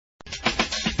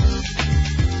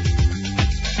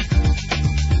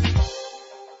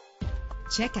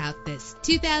Check out this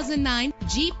 2009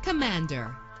 Jeep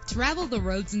Commander. Travel the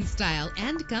roads in style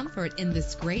and comfort in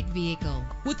this great vehicle.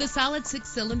 With a solid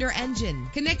 6-cylinder engine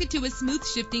connected to a smooth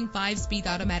shifting 5-speed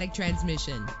automatic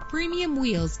transmission. Premium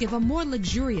wheels give a more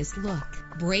luxurious look.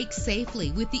 Brake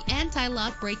safely with the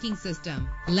anti-lock braking system.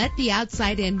 Let the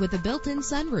outside in with a built-in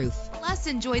sunroof. Plus,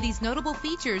 enjoy these notable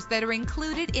features that are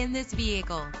included in this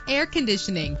vehicle: air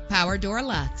conditioning, power door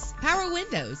locks, power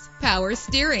windows, power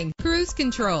steering, cruise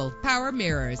control, power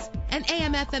mirrors, an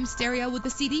AM/FM stereo with a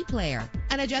CD player,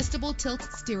 an adjustable tilt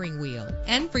steering wheel.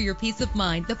 And for your peace of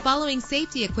mind, the following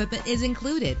safety equipment is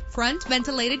included: front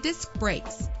ventilated disc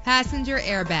brakes, passenger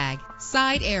airbag,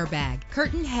 side airbag,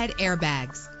 curtain head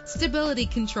airbags, stability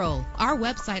control. Our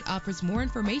website offers more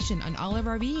information on all of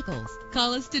our vehicles.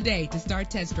 Call us today to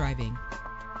start test driving.